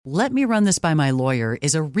"Let me run this by my lawyer"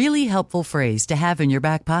 is a really helpful phrase to have in your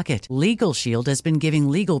back pocket. Legal Shield has been giving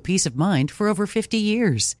legal peace of mind for over 50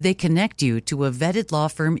 years. They connect you to a vetted law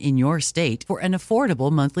firm in your state for an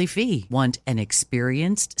affordable monthly fee. Want an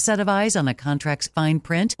experienced set of eyes on a contract's fine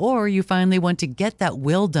print? Or you finally want to get that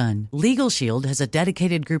will done? Legal Shield has a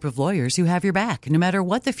dedicated group of lawyers who have your back, no matter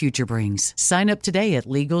what the future brings. Sign up today at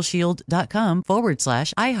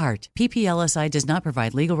LegalShield.com/iHeart. PPLSI does not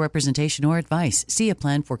provide legal representation or advice. See a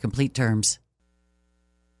plan for complete terms.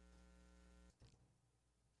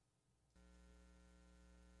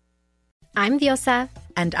 I'm Diosa.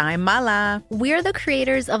 And I'm Mala. We're the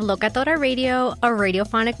creators of Locatora Radio, a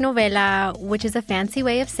radiophonic novela, which is a fancy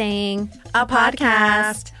way of saying a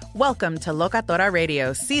podcast. Welcome to Locatora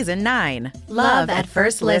Radio Season 9. Love at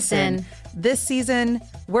First Listen. This season,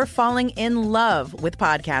 we're falling in love with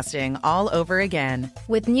podcasting all over again.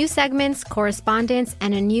 With new segments, correspondence,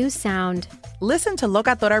 and a new sound. Listen to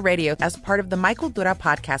Locatora Radio as part of the My Cultura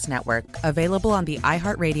Podcast Network, available on the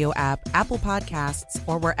iHeartRadio app, Apple Podcasts,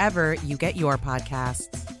 or wherever you get your podcasts.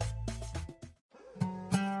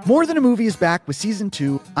 More Than a Movie is back with Season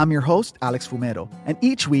 2. I'm your host, Alex Fumero, and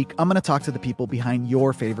each week I'm going to talk to the people behind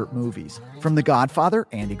your favorite movies. From The Godfather,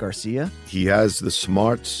 Andy Garcia. He has the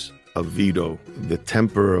smarts of Vito, the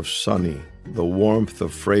temper of Sonny, the warmth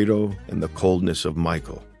of Fredo, and the coldness of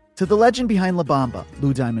Michael. To the legend behind La Bamba,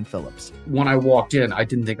 Lou Diamond Phillips. When I walked in, I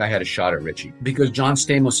didn't think I had a shot at Richie because John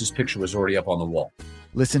Stamos' picture was already up on the wall.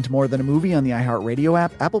 Listen to More Than a Movie on the iHeartRadio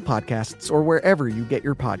app, Apple Podcasts, or wherever you get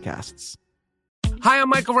your podcasts. Hi, I'm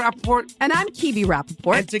Michael Rappaport. And I'm Kibi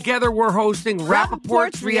Rappaport. And together we're hosting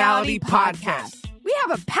Rappaport's Reality Podcast. We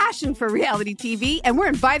have a passion for reality TV, and we're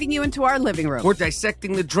inviting you into our living room. We're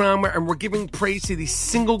dissecting the drama, and we're giving praise to the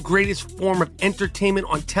single greatest form of entertainment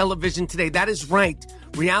on television today. That is right.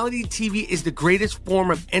 Reality TV is the greatest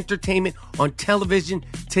form of entertainment on television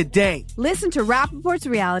today. Listen to Rappaport's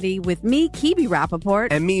Reality with me, Kibi Rappaport.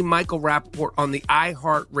 And me, Michael Rappaport, on the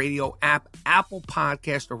iHeartRadio app, Apple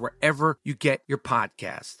Podcast, or wherever you get your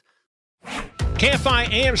podcast.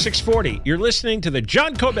 KFI AM 640. You're listening to the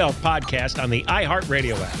John Kobylt podcast on the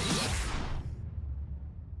iHeartRadio app.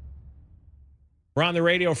 We're on the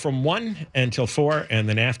radio from 1 until 4, and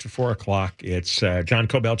then after 4 o'clock, it's John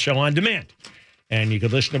Kobylt Show on demand. And you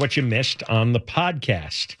can listen to what you missed on the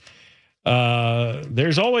podcast.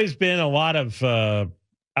 There's always been a lot of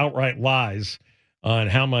outright lies on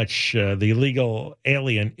how much the illegal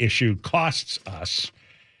alien issue costs us.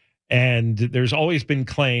 And there's always been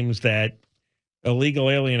claims that illegal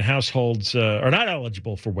alien households are not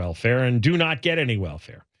eligible for welfare and do not get any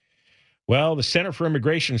welfare. Well, the Center for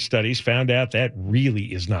Immigration Studies found out that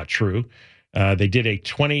really is not true. They did a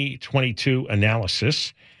 2022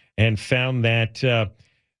 analysis and found that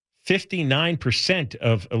 59%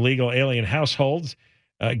 of illegal alien households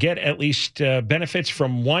get at least benefits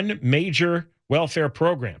from one major welfare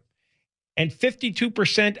program. And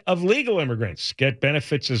 52% of legal immigrants get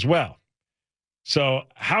benefits as well. So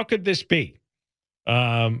how could this be?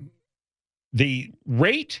 The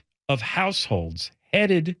rate of households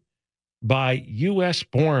headed by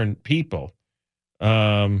U.S.-born people,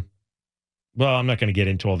 well, I'm not going to get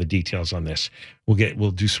into all the details on this.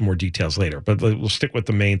 We'll do some more details later, but we'll stick with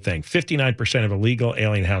the main thing. 59% of illegal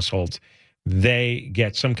alien households, they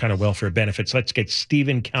get some kind of welfare benefits. Let's get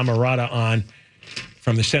Stephen Camarada on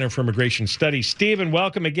from the Center for Immigration Studies. Stephen,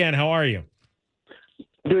 welcome again. How are you?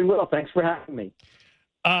 Doing well. Thanks for having me.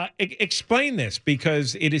 Explain this,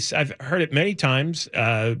 because I've heard it many times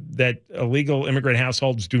that illegal immigrant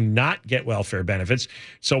households do not get welfare benefits.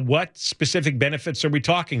 So what specific benefits are we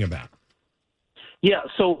talking about? Yeah,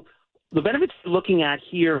 so the benefits we're looking at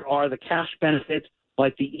here are the cash benefits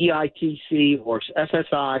like the EITC or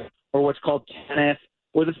SSI or what's called TANF,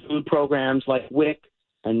 or the food programs like WIC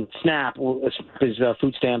and SNAP, is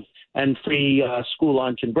food stamps, and free school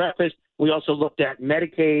lunch and breakfast. We also looked at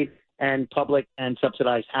Medicaid and public and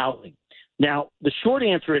subsidized housing. Now, the short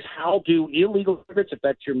answer is, how do illegal immigrants, if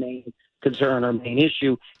that's your main concern or main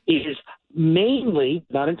issue, is mainly,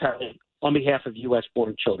 not entirely, on behalf of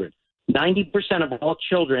U.S.-born children. 90% of all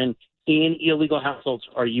children in illegal households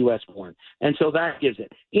are U.S.-born. And so that gives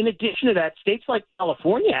it. In addition to that, states like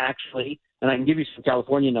California, actually, and I can give you some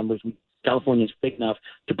California numbers. California is big enough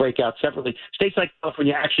to break out separately. States like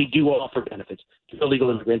California actually do offer benefits to illegal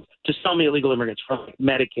immigrants, to some illegal immigrants, from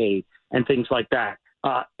Medicaid and things like that.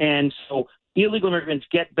 And so illegal immigrants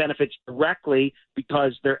get benefits directly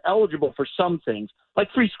because they're eligible for some things,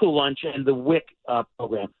 like free school lunch and the WIC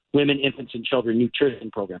program, Women, Infants, and Children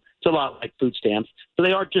Nutrition Program. It's a lot like food stamps. So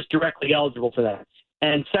they aren't just directly eligible for that.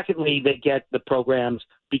 And secondly, they get the programs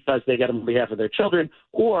because they get them on behalf of their children,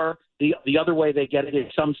 or the other way they get it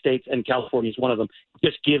is some states, and California is one of them,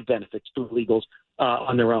 just give benefits to illegals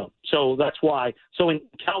on their own. So that's why. So in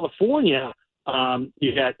California,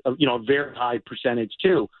 you get a very high percentage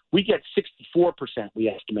too. We get 64%, we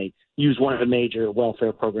estimate, use one of the major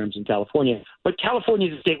welfare programs in California. But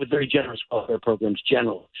California is a state with very generous welfare programs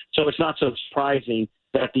generally. So it's not so surprising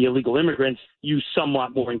that the illegal immigrants use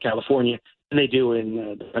somewhat more in California than they do in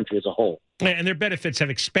the country as a whole. And their benefits have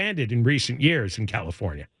expanded in recent years in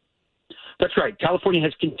California. That's right. California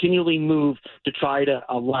has continually moved to try to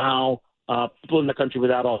allow people in the country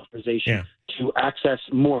without authorization to access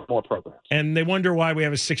more and more programs. And they wonder why we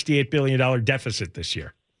have a $68 billion deficit this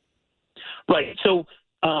year. Right. So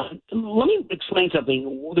let me explain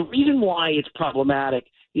something. The reason why it's problematic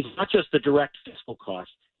is not just the direct fiscal cost.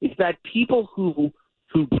 It's that people who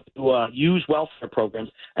use welfare programs,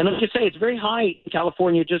 and let's just say it's very high in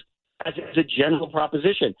California just as a general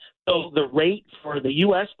proposition. So the rate for the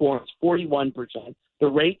U.S. born is 41%. The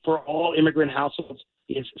rate for all immigrant households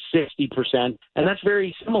is 60%. And that's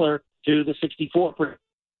very similar to the 64%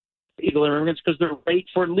 illegal immigrants because the rate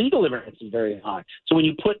for legal immigrants is very high. So when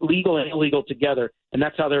you put legal and illegal together, and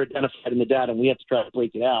that's how they're identified in the data, and we have to try to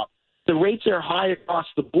break it out, the rates are high across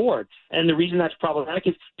the board. And the reason that's problematic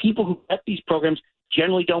is people who get these programs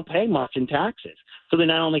generally don't pay much in taxes. So they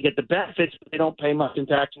not only get the benefits, but they don't pay much in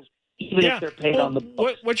taxes, even if they're paid on the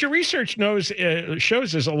books. What your research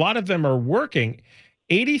shows is a lot of them are working.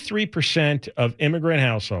 83% of immigrant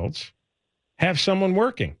households have someone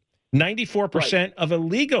working. 94% of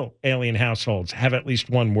illegal alien households have at least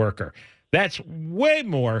one worker. That's way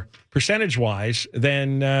more percentage-wise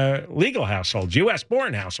than legal households,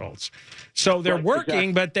 U.S.-born households. So they're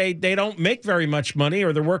working, but they don't make very much money,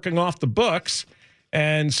 or they're working off the books,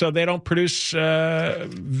 and so they don't produce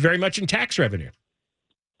very much in tax revenue.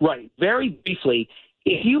 Right. Very briefly,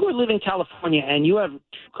 if you live in California and you have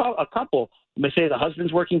a couple, let's say the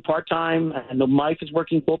husband's working part-time and the wife is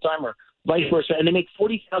working full-time, or vice versa, and they make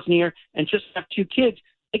 $40,000 a year and just have two kids,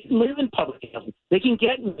 they can live in public housing. They can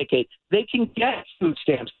get Medicaid. They can get food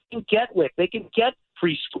stamps. They can get WIC. They can get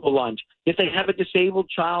free school lunch. If they have a disabled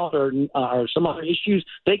child or some other issues,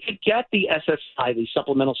 they could get the SSI, the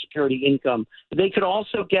Supplemental Security Income. They could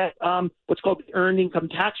also get what's called the Earned Income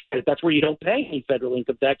Tax Credit. That's where you don't pay any federal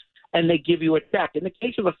income tax, and they give you a check. In the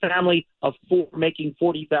case of a family of four making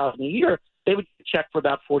 $40,000 a year, they would get a check for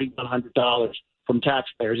about $4,100 from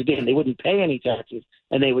taxpayers. Again, they wouldn't pay any taxes,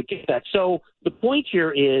 and they would get that. So the point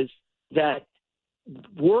here is that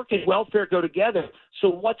work and welfare go together. So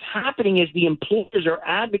what's happening is the employers are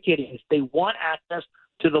advocating this. They want access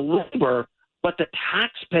to the labor, but the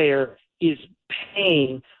taxpayer is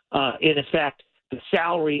paying, in effect, the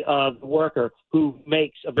salary of the worker who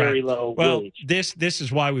makes a very low wage. This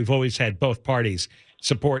is why we've always had both parties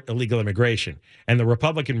support illegal immigration, and the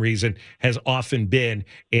Republican reason has often been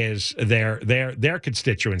is their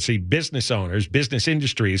constituency, business owners, business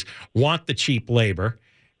industries want the cheap labor,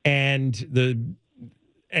 and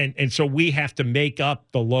so we have to make up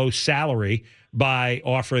the low salary by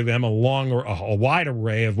offering them a wide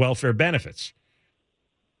array of welfare benefits.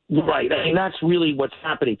 Right. I mean, that's really what's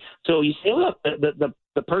happening. So you say, look,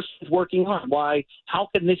 the person's working on why? How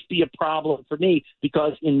can this be a problem for me?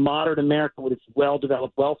 Because in modern America, with its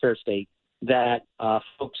well-developed welfare state, that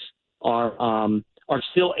folks are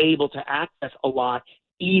still able to access a lot,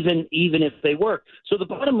 even if they work. So the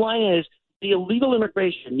bottom line is the illegal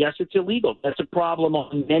immigration. Yes, it's illegal. That's a problem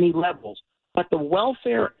on many levels. But the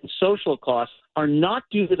welfare and social costs are not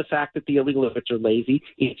due to the fact that the illegal immigrants are lazy.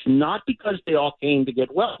 It's not because they all came to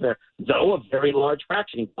get welfare, though a very large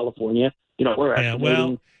fraction in California. We're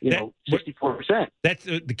estimating, 64%. That's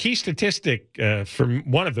the key statistic from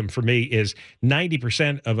one of them for me is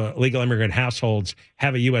 90% of illegal immigrant households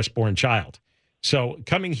have a U.S.-born child. So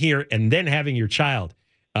coming here and then having your child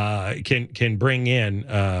can bring in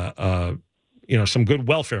some good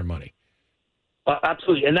welfare money.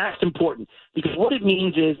 Absolutely, and that's important because what it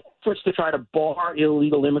means is efforts to try to bar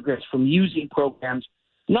illegal immigrants from using programs,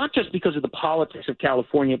 not just because of the politics of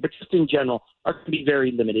California, but just in general, are going to be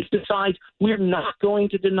very limited. Besides, we're not going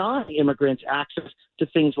to deny immigrants access to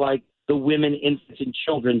things like the Women, Infants, and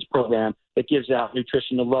Children's program that gives out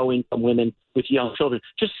nutrition to low-income women with young children.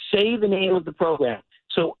 Just say the name of the program.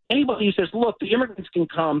 So anybody who says, look, the immigrants can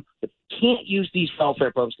come, but can't use these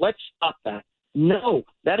welfare programs, let's stop that. No,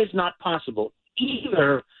 that is not possible.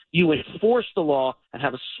 Either you enforce the law and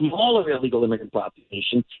have a smaller illegal immigrant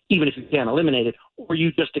population, even if you can't eliminate it, or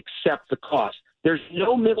you just accept the cost. There's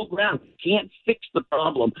no middle ground. You can't fix the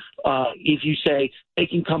problem if you say they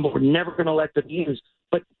can come, but we're never going to let them use.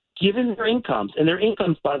 But given their incomes, and their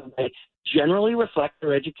incomes, by the way, generally reflect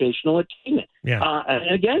their educational attainment. Yeah.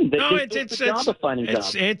 And again, they do it's the job of finding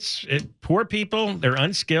jobs. It's poor people. They're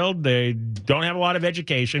unskilled. They don't have a lot of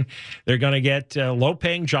education. They're going to get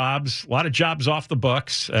low-paying jobs, a lot of jobs off the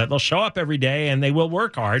books. They'll show up every day, and they will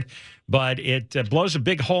work hard, but it blows a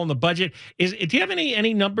big hole in the budget. Do you have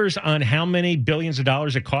any numbers on how many billions of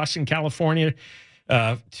dollars it costs in California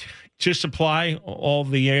to supply all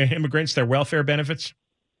the immigrants their welfare benefits?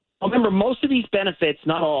 Remember, most of these benefits,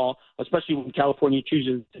 not all, especially when California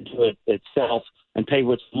chooses to do it itself and pay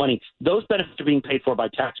with money, those benefits are being paid for by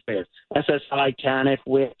taxpayers. SSI, TANF,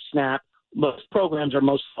 WIC, SNAP, most programs are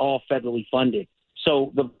most all federally funded.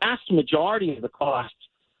 So the vast majority of the costs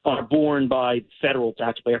are borne by the federal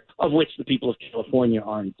taxpayer, of which the people of California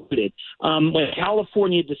are included. When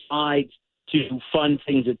California decides to fund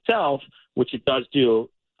things itself, which it does do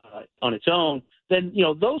on its own, then,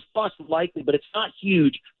 those costs are likely, but it's not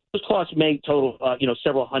huge. Those costs may total,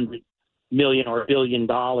 several hundred million or $1 billion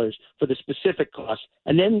for the specific costs.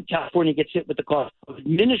 And then California gets hit with the cost of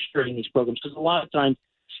administering these programs, because a lot of times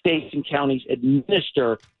states and counties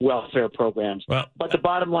administer welfare programs. But the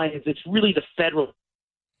bottom line is it's really the federal,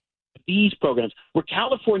 these programs, where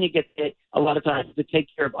California gets hit a lot of times to take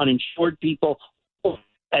care of uninsured people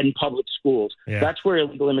and public schools. Yeah. That's where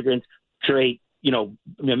illegal immigrants create,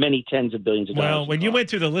 many tens of billions of dollars. Well, when you went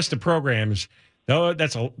through the list of programs,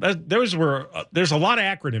 there's a lot of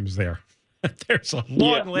acronyms there. There's a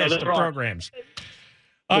long list of programs.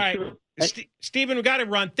 All right, Stephen, we got to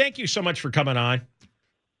run. Thank you so much for coming on.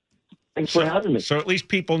 Thanks for having me. So at least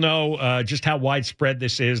people know just how widespread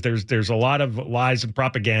this is. There's a lot of lies and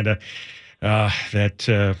propaganda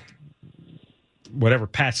that whatever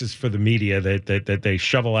passes for the media that they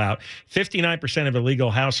shovel out. 59% of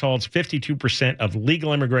illegal households, 52% of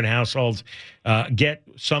legal immigrant households get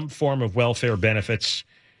some form of welfare benefits.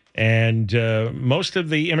 And most of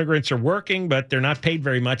the immigrants are working, but they're not paid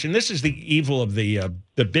very much. And this is the evil of the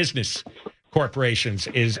business corporations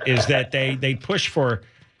is that they push for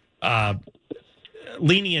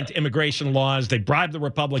lenient immigration laws. They bribe the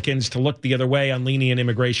Republicans to look the other way on lenient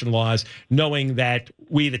immigration laws, knowing that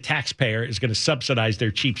we, the taxpayer, is going to subsidize their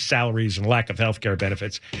cheap salaries and lack of health care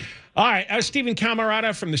benefits. All right, I was Stephen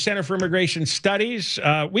Camarata from the Center for Immigration Studies.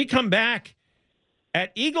 We come back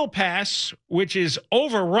at Eagle Pass, which is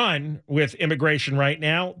overrun with immigration right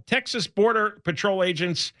now. Texas Border Patrol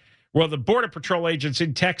agents, the Border Patrol agents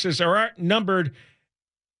in Texas are outnumbered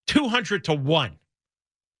 200 to 1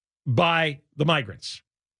 by the migrants.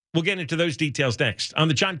 We'll get into those details next on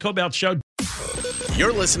the John Kobylt Show.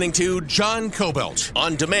 You're listening to John Kobylt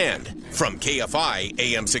on demand from KFI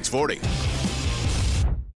AM 640.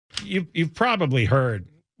 You've probably heard.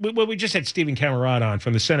 Well, we just had Stephen Camarata on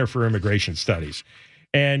from the Center for Immigration Studies.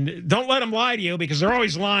 And don't let them lie to you, because they're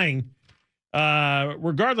always lying.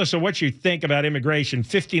 Regardless of what you think about immigration,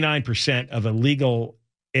 59% of illegal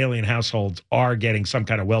alien households are getting some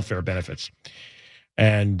kind of welfare benefits.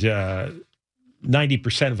 And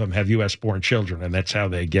 90% of them have U.S.-born children, and that's how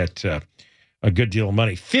they get a good deal of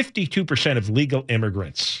money. 52% of legal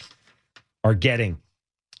immigrants are getting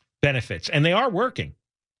benefits, and they are working.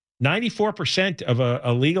 94% of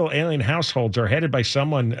illegal alien households are headed by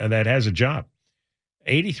someone that has a job.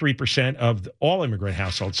 83% of all immigrant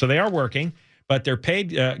households. So they are working, but they're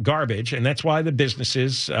paid garbage, and that's why the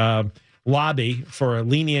businesses lobby for a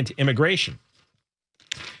lenient immigration.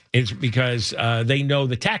 Is because they know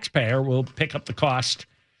the taxpayer will pick up the cost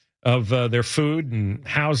of their food and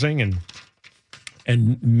housing and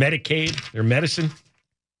Medicaid, their medicine.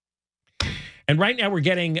 And right now we're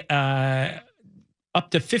getting up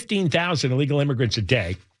to 15,000 illegal immigrants a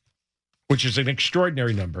day, which is an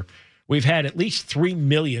extraordinary number. We've had at least 3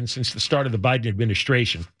 million since the start of the Biden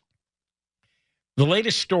administration. The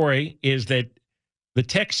latest story is that the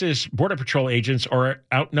Texas Border Patrol agents are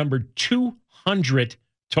outnumbered 200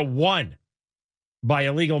 to 1 by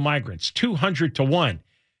illegal migrants, 200 to 1.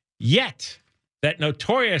 Yet, that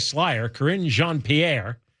notorious liar, Karine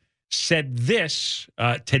Jean-Pierre, said this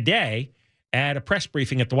today at a press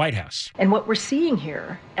briefing at the White House. And what we're seeing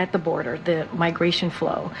here at the border, the migration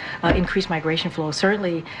flow, increased migration flow,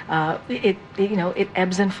 certainly it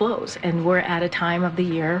ebbs and flows. And we're at a time of the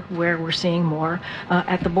year where we're seeing more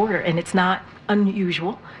at the border. And it's not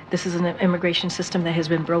unusual. This is an immigration system that has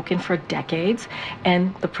been broken for decades.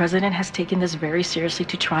 And the president has taken this very seriously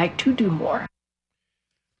to try to do more.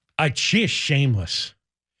 She is shameless.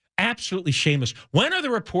 Absolutely shameless. When are the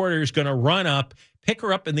reporters going to run up, pick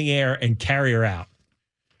her up in the air, and carry her out?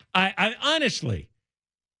 I honestly,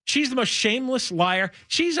 she's the most shameless liar.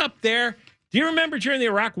 She's up there. Do you remember during the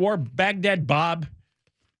Iraq War, Baghdad Bob?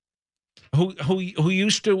 who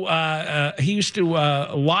used to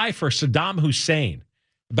lie for Saddam Hussein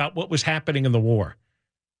about what was happening in the war,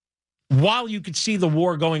 while you could see the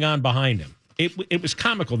war going on behind him. It was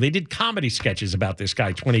comical. They did comedy sketches about this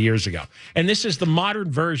guy 20 years ago. And this is the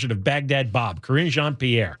modern version of Baghdad Bob, Corinne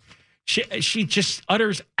Jean-Pierre. She just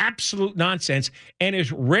utters absolute nonsense and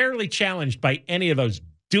is rarely challenged by any of those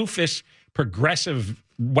doofus, progressive,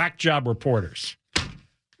 whack job reporters.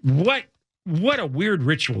 What a weird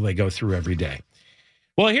ritual they go through every day.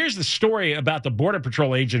 Well, here's the story about the Border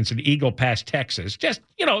Patrol agents in Eagle Pass, Texas. Just,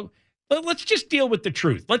 let's just deal with the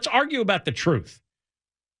truth. Let's argue about the truth.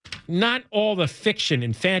 Not all the fiction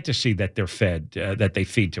and fantasy that they're fed, that they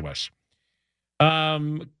feed to us.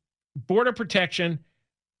 Border protection,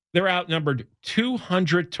 they're outnumbered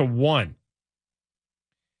 200-1.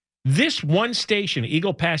 This one station,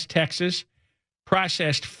 Eagle Pass, Texas,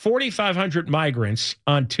 processed 4,500 migrants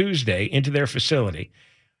on Tuesday into their facility.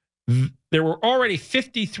 There were already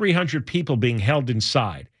 5,300 people being held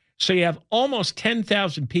inside. So you have almost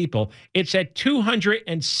 10,000 people. It's at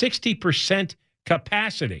 260%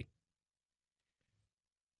 capacity.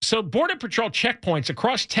 So Border Patrol checkpoints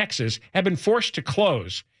across Texas have been forced to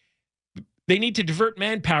close. They need to divert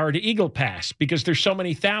manpower to Eagle Pass because there's so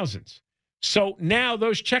many thousands. So now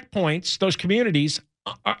those checkpoints, those communities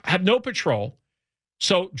have no patrol.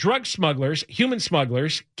 So drug smugglers, human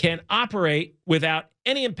smugglers, can operate without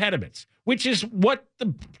any impediments, which is what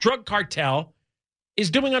the drug cartel is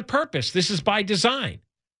doing on purpose. This is by design.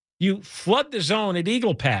 You flood the zone at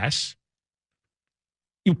Eagle Pass.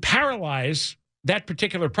 You paralyze that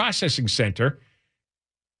particular processing center.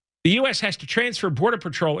 The U.S. has to transfer Border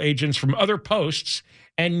Patrol agents from other posts,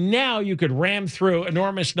 and now you could ram through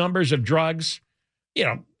enormous numbers of drugs,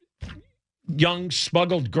 young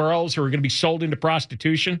smuggled girls who are going to be sold into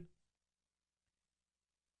prostitution.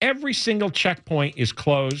 Every single checkpoint is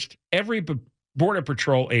closed. Every Border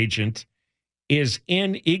Patrol agent is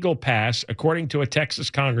in Eagle Pass, according to a Texas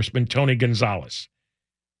Congressman, Tony Gonzalez.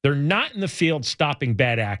 They're not in the field stopping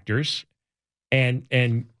bad actors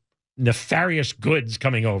and nefarious goods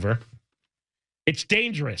coming over. It's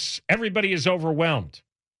dangerous. Everybody is overwhelmed.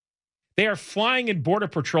 They are flying in Border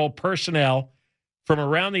Patrol personnel from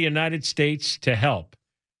around the United States to help.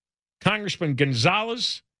 Congressman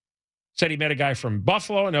Gonzalez said he met a guy from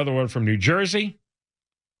Buffalo, another one from New Jersey,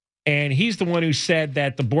 and he's the one who said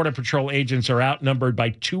that the Border Patrol agents are outnumbered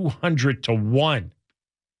by 200-1.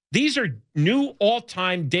 These are new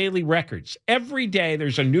all-time daily records. Every day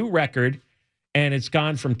there's a new record, and it's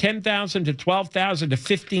gone from 10,000 to 12,000 to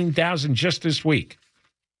 15,000 just this week.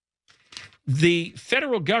 The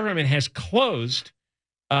federal government has closed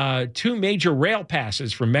two major rail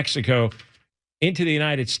passes from Mexico into the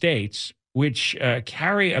United States, which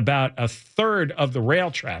carry about a third of the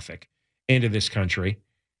rail traffic into this country.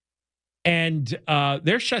 And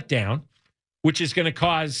they're shut down, which is going to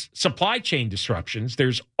cause supply chain disruptions.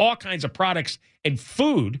 There's all kinds of products and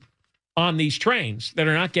food on these trains that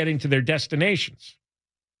are not getting to their destinations.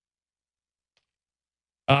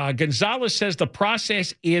 Gonzalez says the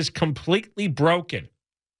process is completely broken.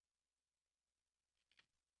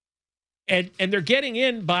 And they're getting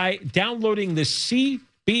in by downloading the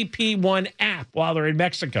CBP1 app while they're in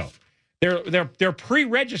Mexico. They're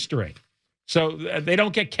pre-registering, so they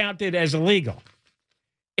don't get counted as illegal.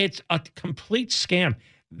 It's a complete scam.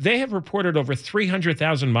 They have reported over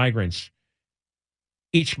 300,000 migrants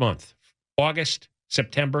each month. August,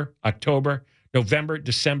 September, October, November,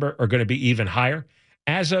 December are going to be even higher.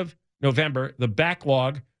 As of November, the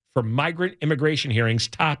backlog for migrant immigration hearings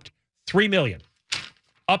topped 3 million,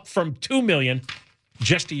 up from 2 million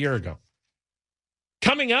just a year ago.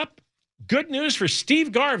 Coming up, good news for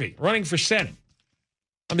Steve Garvey running for Senate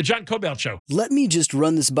on the John Kobylt Show. "Let me just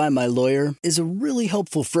run this by my lawyer" is a really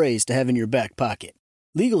helpful phrase to have in your back pocket.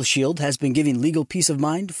 Legal Shield has been giving legal peace of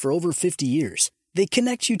mind for over 50 years. They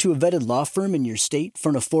connect you to a vetted law firm in your state for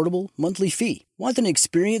an affordable monthly fee. Want an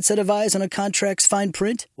experienced set of eyes on a contract's fine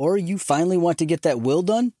print? Or you finally want to get that will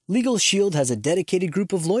done? Legal Shield has a dedicated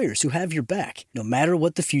group of lawyers who have your back, no matter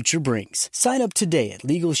what the future brings. Sign up today at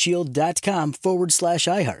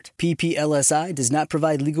LegalShield.com/iHeart. PPLSI does not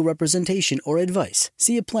provide legal representation or advice.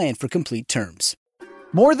 See a plan for complete terms.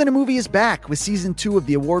 More Than a Movie is back with Season 2 of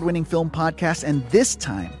the award-winning film podcast, and this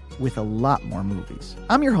time with a lot more movies.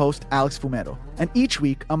 I'm your host, Alex Fumero, and each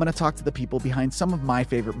week I'm going to talk to the people behind some of my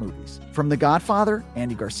favorite movies. From The Godfather,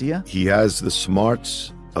 Andy Garcia. He has the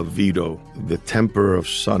smarts of Vito, the temper of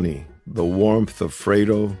Sonny, the warmth of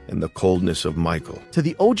Fredo, and the coldness of Michael. To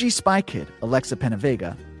the OG Spy Kid, Alexa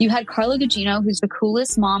Penavega. You had Carla Gugino, who's the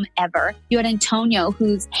coolest mom ever. You had Antonio,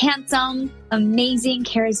 who's handsome, amazing,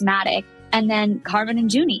 charismatic. And then Carmen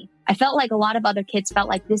and Junie. I felt like a lot of other kids felt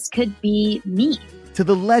like this could be me. To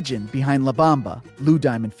the legend behind La Bamba, Lou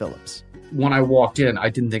Diamond Phillips. When I walked in, I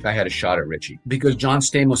didn't think I had a shot at Richie because John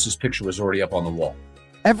Stamos' picture was already up on the wall.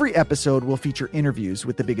 Every episode will feature interviews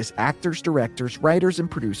with the biggest actors, directors, writers, and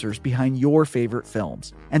producers behind your favorite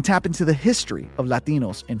films and tap into the history of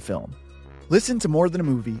Latinos in film. Listen to More Than a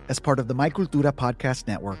Movie as part of the My Cultura Podcast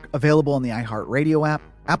Network, available on the iHeartRadio app,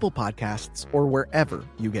 Apple Podcasts, or wherever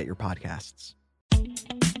you get your podcasts.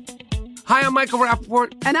 Hi, I'm Michael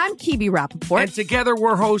Rappaport. And I'm Kibi Rappaport. And together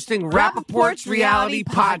we're hosting Rappaport's Reality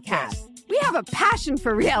Podcast. We have a passion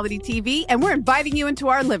for reality TV, and we're inviting you into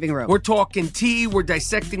our living room. We're talking tea, we're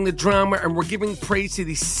dissecting the drama, and we're giving praise to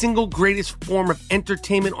the single greatest form of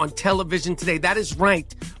entertainment on television today. That is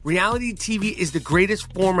right. Reality TV is the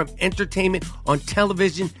greatest form of entertainment on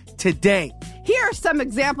television today. Here are some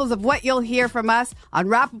examples of what you'll hear from us on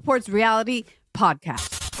Rappaport's Reality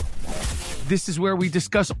Podcast. This is where we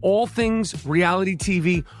discuss all things reality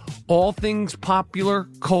TV, all things popular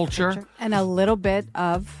culture. And a little bit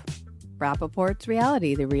of Rappaport's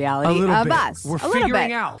reality, the reality of us. We're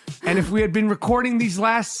figuring out. And if we had been recording these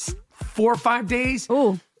last 4 or 5 days,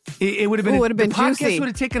 it would have been, the podcast juicy. would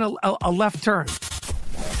have taken a left turn.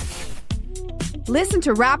 Listen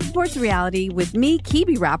to Rappaport's Reality with me,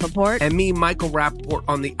 Kibi Rappaport. And me, Michael Rappaport,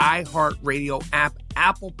 on the iHeartRadio app,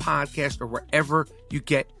 Apple Podcast, or wherever you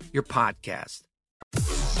get your podcast.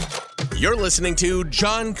 You're listening to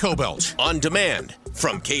John Kobylt on demand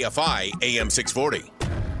from KFI AM 640.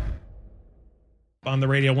 On the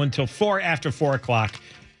radio 1 till 4, after 4 o'clock.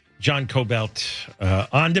 John Kobylt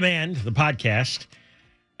on demand, the podcast.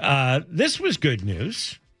 This was good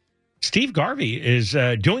news. Steve Garvey is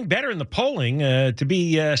doing better in the polling to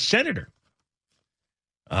be senator.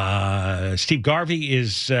 Steve Garvey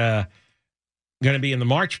is going to be in the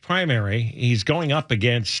March primary. He's going up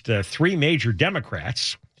against 3 major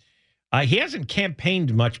Democrats. He hasn't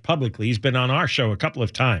campaigned much publicly. He's been on our show a couple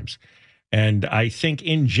of times. And I think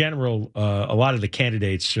in general, a lot of the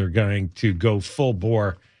candidates are going to go full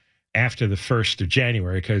bore after the 1st of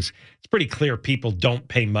January because it's pretty clear people don't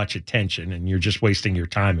pay much attention and you're just wasting your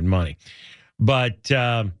time and money. But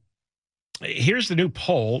here's the new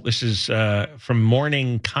poll. This is from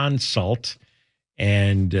Morning Consult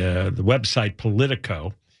and the website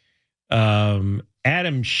Politico.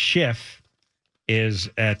 Adam Schiff is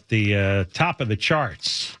at the top of the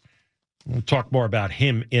charts. We'll talk more about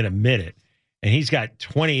him in a minute. And he's got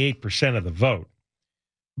 28% of the vote.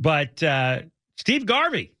 But Steve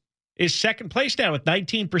Garvey is second place now with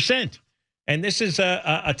 19%. And this is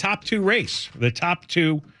a top 2 race. The top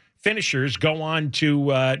 2 finishers go on to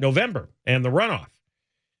November and the runoff.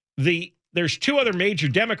 There's 2 other major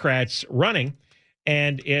Democrats running,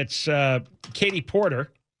 and it's Katie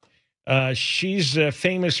Porter. She's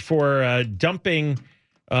famous for dumping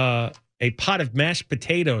a pot of mashed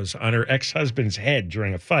potatoes on her ex-husband's head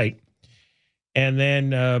during a fight. And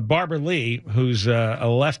then Barbara Lee, who's a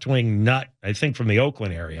left-wing nut, I think from the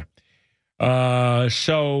Oakland area.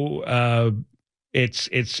 So it's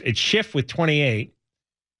Schiff with 28.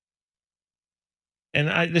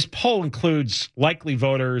 And this poll includes likely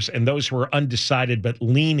voters and those who are undecided but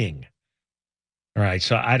leaning. All right,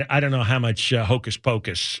 so I don't know how much hocus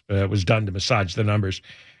pocus was done to massage the numbers.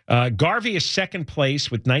 Garvey is second place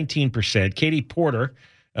with 19%. Katie Porter,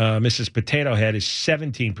 Mrs. Potato Head, is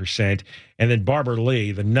 17%. And then Barbara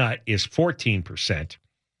Lee, the nut, is 14%.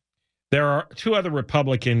 There are 2 other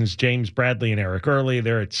Republicans, James Bradley and Eric Early.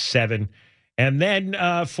 They're at 7%. And then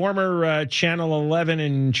former Channel 11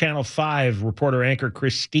 and Channel 5 reporter anchor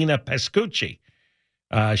Christina Pascucci.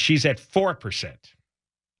 She's at 4%.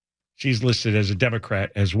 She's listed as a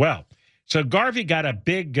Democrat as well. So Garvey got a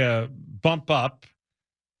big bump up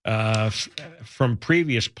from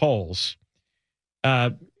previous polls.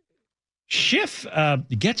 Schiff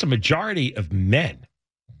gets a majority of men.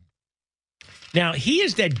 Now, he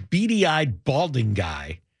is that beady-eyed, balding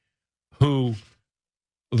guy who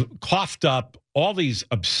coughed up all these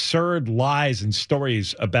absurd lies and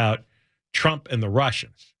stories about Trump and the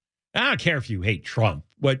Russians. I don't care if you hate Trump.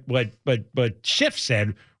 What Schiff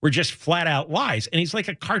said were just flat-out lies, and he's like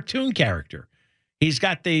a cartoon character. He's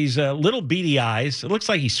got these little beady eyes. It looks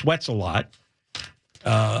like he sweats a lot.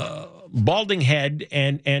 Balding head,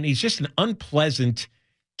 and he's just an unpleasant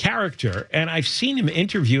character. And I've seen him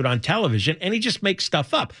interviewed on television, and he just makes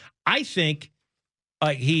stuff up. I think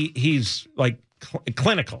he's like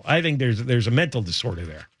clinical. I think there's a mental disorder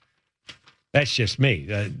there. That's just me.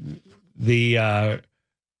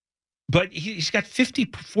 But he's got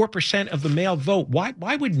 54% of the male vote.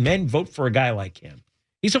 Why would men vote for a guy like him?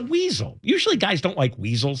 He's a weasel. Usually guys don't like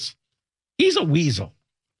weasels. He's a weasel.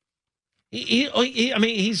 I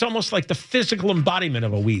mean, he's almost like the physical embodiment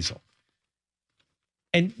of a weasel.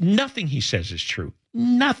 And nothing he says is true.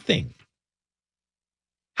 Nothing.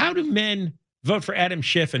 How do men vote for Adam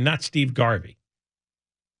Schiff and not Steve Garvey?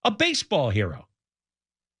 A baseball hero.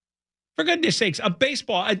 For goodness sakes,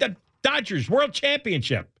 the Dodgers World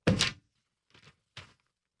Championship.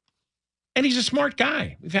 And he's a smart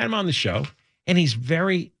guy. We've had him on the show. And he's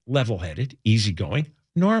very level-headed, easygoing,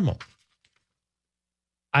 normal.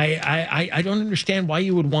 I don't understand why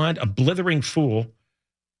you would want a blithering fool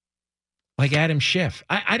like Adam Schiff.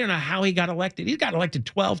 I don't know how he got elected. He got elected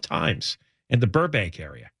 12 times in the Burbank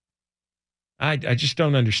area. I just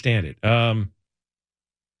don't understand it. So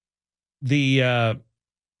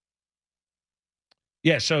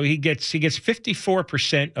he gets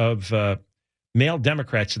 54% of male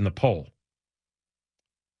Democrats in the poll.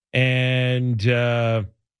 And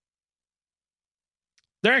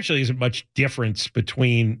there actually isn't much difference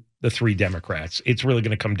between the three Democrats. It's really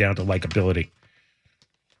going to come down to likability.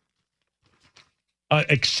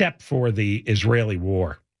 Except for the Israeli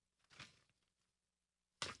war.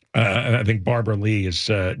 I think Barbara Lee is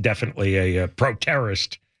definitely a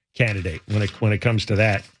pro-terrorist candidate when it comes to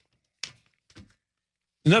that.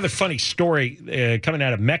 Another funny story coming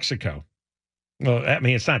out of Mexico. Well, I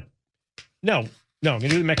mean, it's not. No, I'm going to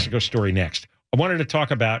do the Mexico story next. I wanted to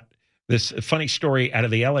talk about this funny story out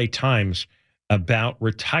of the LA Times about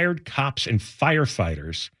retired cops and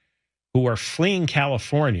firefighters who are fleeing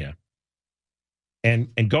California and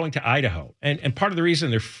going to Idaho. And part of the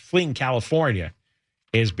reason they're fleeing California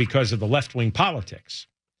is because of the left-wing politics.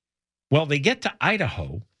 Well, they get to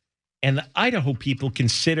Idaho, and the Idaho people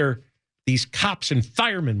consider these cops and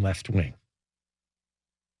firemen left-wing.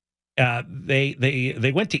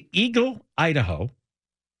 They went to Eagle, Idaho,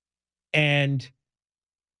 and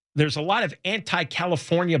there's a lot of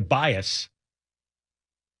anti-California bias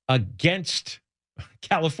against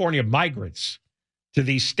California migrants to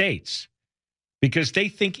these states because they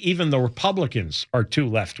think even the Republicans are too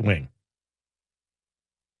left-wing.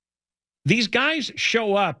 These guys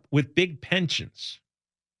show up with big pensions,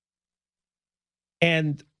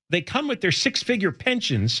 and they come with their six-figure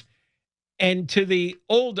pensions, and to the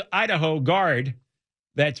old Idaho Guard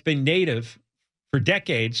that's been native for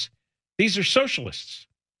decades, these are socialists.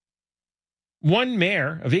 One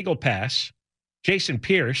mayor of Eagle Pass, Jason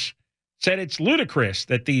Pierce, said it's ludicrous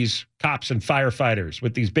that these cops and firefighters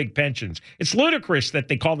with these big pensions, it's ludicrous that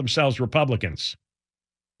they call themselves Republicans.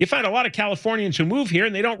 You find a lot of Californians who move here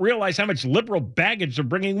and they don't realize how much liberal baggage they're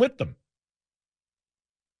bringing with them.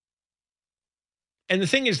 And the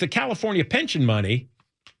thing is, the California pension money,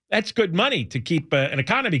 that's good money to keep an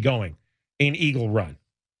economy going in Eagle Run.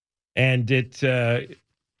 And it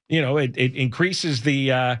increases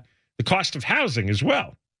the cost of housing as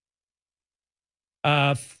well.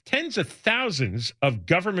 Tens of thousands of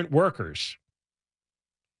government workers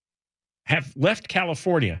have left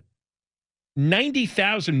California.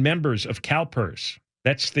 90,000 members of CalPERS,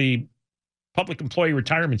 that's the public employee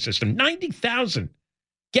retirement system, 90,000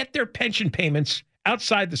 get their pension payments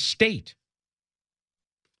outside the state.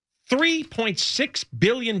 $3.6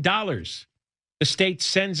 billion the state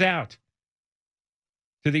sends out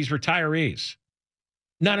to these retirees.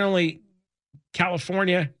 Not only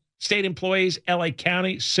California, state employees, LA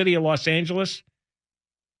County, City of Los Angeles,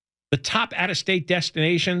 the top out-of-state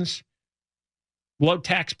destinations, low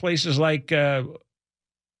tax places like the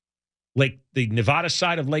Nevada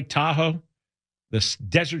side of Lake Tahoe, the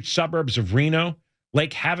desert suburbs of Reno,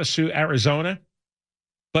 Lake Havasu, Arizona.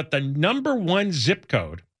 But the number one zip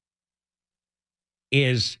code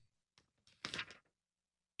is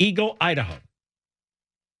Eagle, Idaho.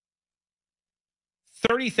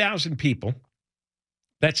 30,000 people.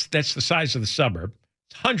 That's the size of the suburb.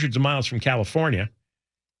 It's hundreds of miles from California.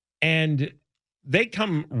 And they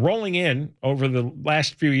come rolling in over the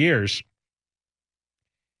last few years.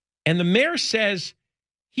 And the mayor says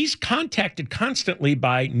he's contacted constantly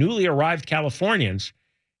by newly arrived Californians.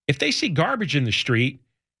 If they see garbage in the street,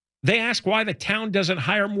 they ask why the town doesn't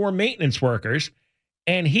hire more maintenance workers.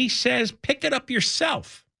 And he says, pick it up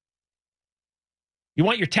yourself. You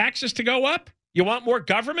want your taxes to go up? You want more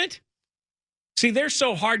government? See, they're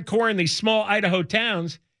so hardcore in these small Idaho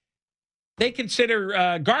towns, they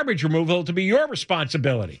consider garbage removal to be your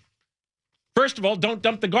responsibility. First of all, don't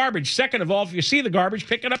dump the garbage. Second of all, if you see the garbage,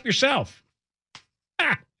 pick it up yourself.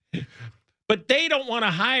 But they don't want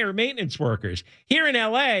to hire maintenance workers. Here in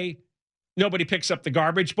L.A., nobody picks up the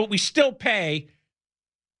garbage, but we still pay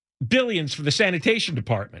billions for the sanitation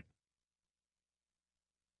department.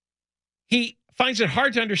 He finds it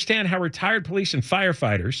hard to understand how retired police and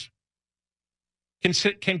firefighters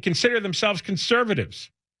can consider themselves conservatives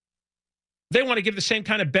They want to give the same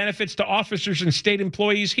kind of benefits to officers and state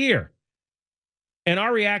employees here. And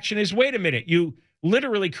our reaction is, wait a minute, you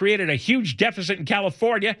literally created a huge deficit in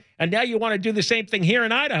California, and now you want to do the same thing here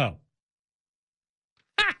in Idaho.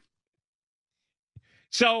 Ha!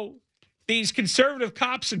 So these conservative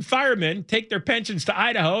cops and firemen take their pensions to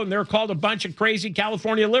Idaho, and they're called a bunch of crazy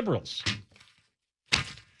California liberals.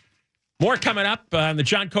 More coming up on the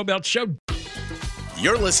John Kobylt Show.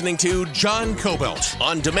 You're listening to John Kobylt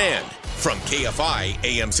on demand from KFI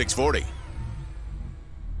AM 640.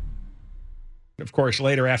 Of course,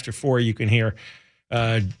 later after 4, you can hear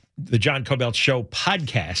the John Kobylt Show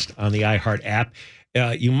podcast on the iHeart app.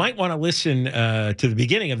 You might want to listen to the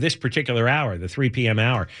beginning of this particular hour, the 3 p.m.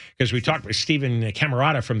 hour, because we talked with Stephen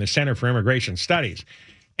Camarata from the Center for Immigration Studies,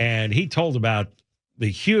 and he told about the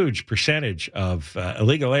huge percentage of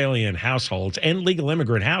illegal alien households and legal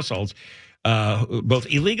immigrant households, both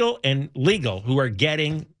illegal and legal, who are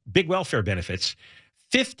getting big welfare benefits.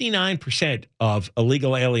 59% of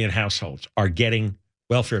illegal alien households are getting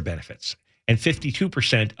welfare benefits, and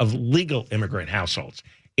 52% of legal immigrant households.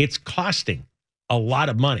 It's costing a lot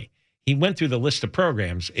of money. He went through the list of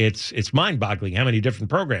programs. It's mind-boggling how many different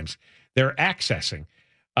programs they're accessing.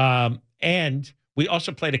 And we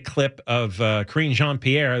also played a clip of Karine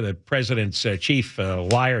Jean-Pierre, the president's chief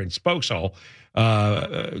liar and spokeshole.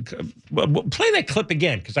 Play that clip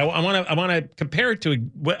again, because I want to compare it to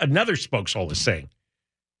what another spokeshole is saying.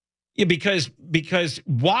 Yeah, because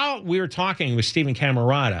while we were talking with Stephen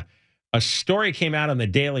Camarata, a story came out on the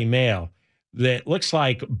Daily Mail that looks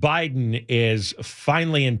like Biden is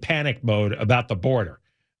finally in panic mode about the border.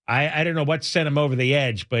 I don't know what sent him over the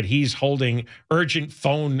edge, but he's holding urgent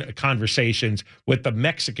phone conversations with the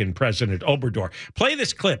Mexican President Obrador. Play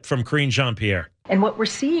this clip from Karine Jean-Pierre. And what we're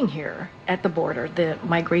seeing here at the border, the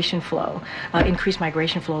migration flow, increased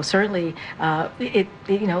migration flow, certainly it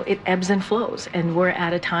ebbs and flows. And we're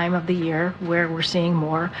at a time of the year where we're seeing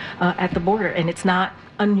more at the border. And it's not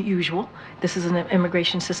unusual. This is an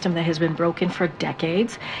immigration system that has been broken for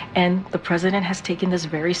decades. And the president has taken this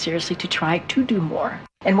very seriously to try to do more.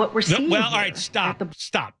 And what we're seeing all right, stop.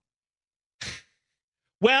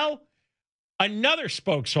 Well, another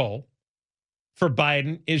spokeshole for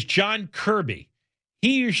Biden is John Kirby.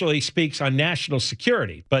 He usually speaks on national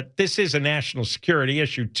security, but this is a national security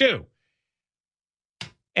issue too.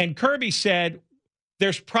 And Kirby said,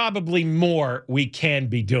 there's probably more we can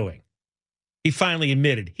be doing. He finally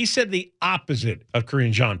admitted. He said the opposite of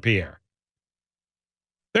Karine Jean-Pierre.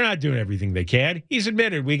 They're not doing everything they can. He's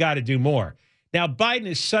admitted we got to do more. Now, Biden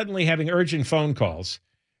is suddenly having urgent phone calls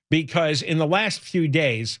because in the last few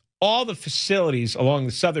days, all the facilities along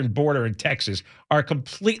the southern border in Texas are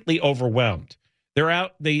completely overwhelmed.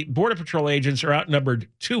 The Border Patrol agents are outnumbered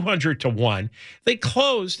 200 to 1.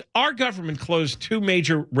 Our government closed 2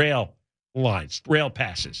 major rail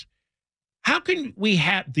passes. How can we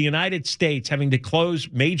have the United States having to close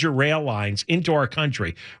major rail lines into our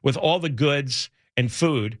country with all the goods and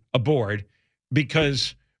food aboard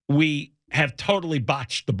because we have totally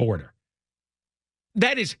botched the border?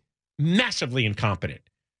 That is massively incompetent.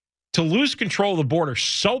 To lose control of the border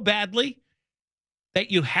so badly that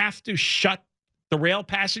you have to shut the rail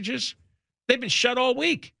passages, they've been shut all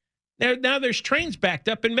week. Now there's trains backed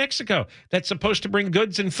up in Mexico that's supposed to bring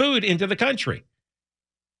goods and food into the country.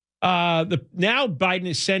 Now Biden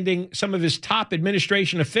is sending some of his top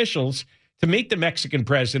administration officials to meet the Mexican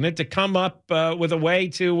president to come up with a way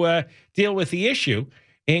to deal with the issue,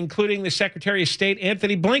 including the Secretary of State,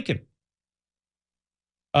 Anthony Blinken.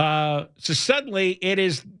 So suddenly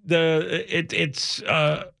it's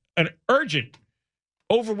an urgent,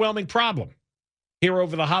 overwhelming problem here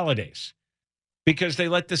over the holidays because they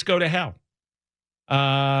let this go to hell.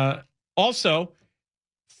 Also,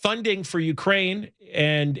 funding for Ukraine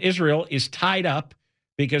and Israel is tied up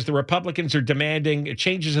because the Republicans are demanding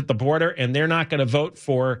changes at the border, and they're not going to vote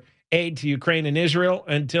for aid to Ukraine and Israel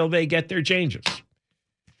until they get their changes.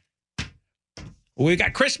 We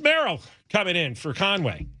got Chris Merrill coming in for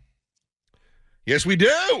Conway. Yes, we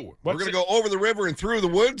do. We're going to go over the river and through the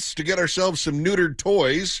woods to get ourselves some neutered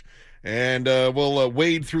toys, and we'll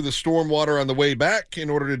wade through the storm water on the way back in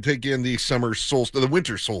order to take in the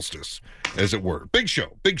winter solstice, as it were. Big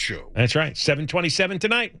show. That's right. 7:27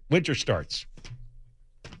 tonight. Winter starts.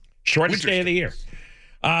 Shortest day of the year.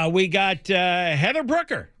 We got Heather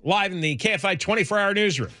Brooker live in the KFI 24-hour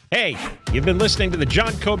newsroom. Hey, you've been listening to the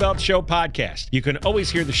John Kobylt Show podcast. You can always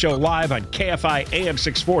hear the show live on KFI AM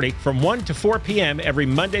 640 from 1 to 4 p.m. every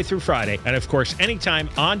Monday through Friday. And, of course, anytime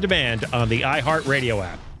on demand on the iHeart Radio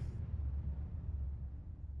app.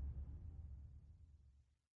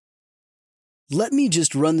 "Let me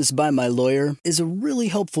just run this by my lawyer" is a really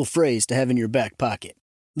helpful phrase to have in your back pocket.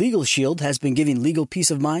 Legal Shield has been giving legal peace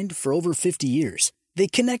of mind for over 50 years. They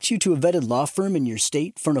connect you to a vetted law firm in your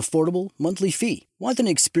state for an affordable monthly fee. Want an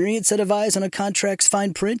experienced set of eyes on a contract's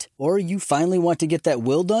fine print? Or you finally want to get that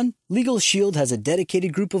will done? Legal Shield has a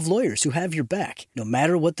dedicated group of lawyers who have your back, no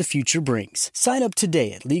matter what the future brings. Sign up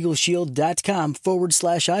today at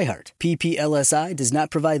LegalShield.com/iHeart. PPLSI does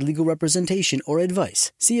not provide legal representation or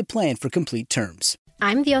advice. See a plan for complete terms.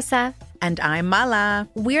 I'm Diosa. And I'm Mala.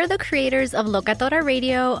 We're the creators of Locatora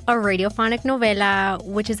Radio, a radiophonic novela,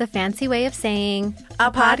 which is a fancy way of saying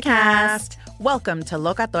a podcast. Welcome to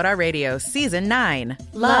Locatora Radio Season 9.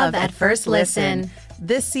 Love at First Listen.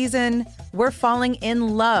 This season, we're falling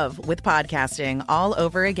in love with podcasting all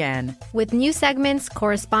over again. With new segments,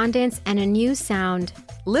 correspondence, and a new sound.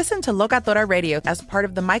 Listen to Locatora Radio as part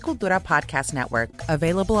of the Michael Dura Podcast Network,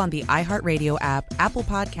 available on the iHeart Radio app, Apple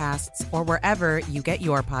Podcasts, or wherever you get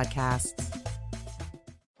your podcasts.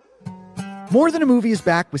 More Than a Movie is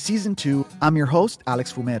back with Season 2. I'm your host,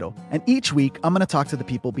 Alex Fumero, and each week I'm going to talk to the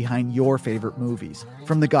people behind your favorite movies.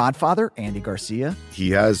 From The Godfather, Andy Garcia. He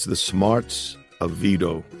has the smarts of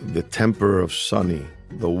Vito, the temper of Sonny,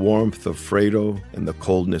 the warmth of Fredo, and the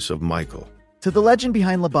coldness of Michael. To the legend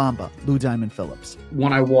behind La Bamba, Lou Diamond Phillips.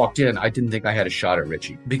 When I walked in, I didn't think I had a shot at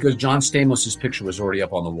Richie because John Stamos' picture was already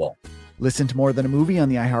up on the wall. Listen to More Than a Movie on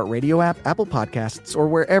the iHeart Radio app, Apple Podcasts, or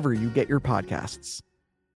wherever you get your podcasts.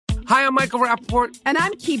 Hi, I'm Michael Rappaport. And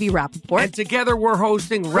I'm Kibi Rappaport. And together we're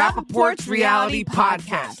hosting Rappaport's Reality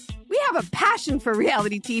Podcast. We have a passion for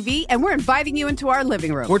reality TV, and we're inviting you into our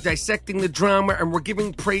living room. We're dissecting the drama, and we're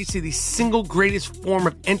giving praise to the single greatest form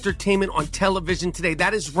of entertainment on television today.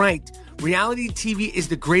 That is right. Reality TV is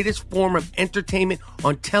the greatest form of entertainment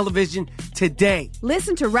on television today.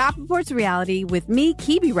 Listen to Rappaport's Reality with me,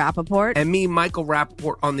 Kibi Rappaport. And me, Michael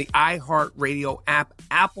Rappaport, on the iHeart Radio app,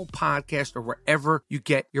 Apple Podcast, or wherever you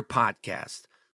get your podcast.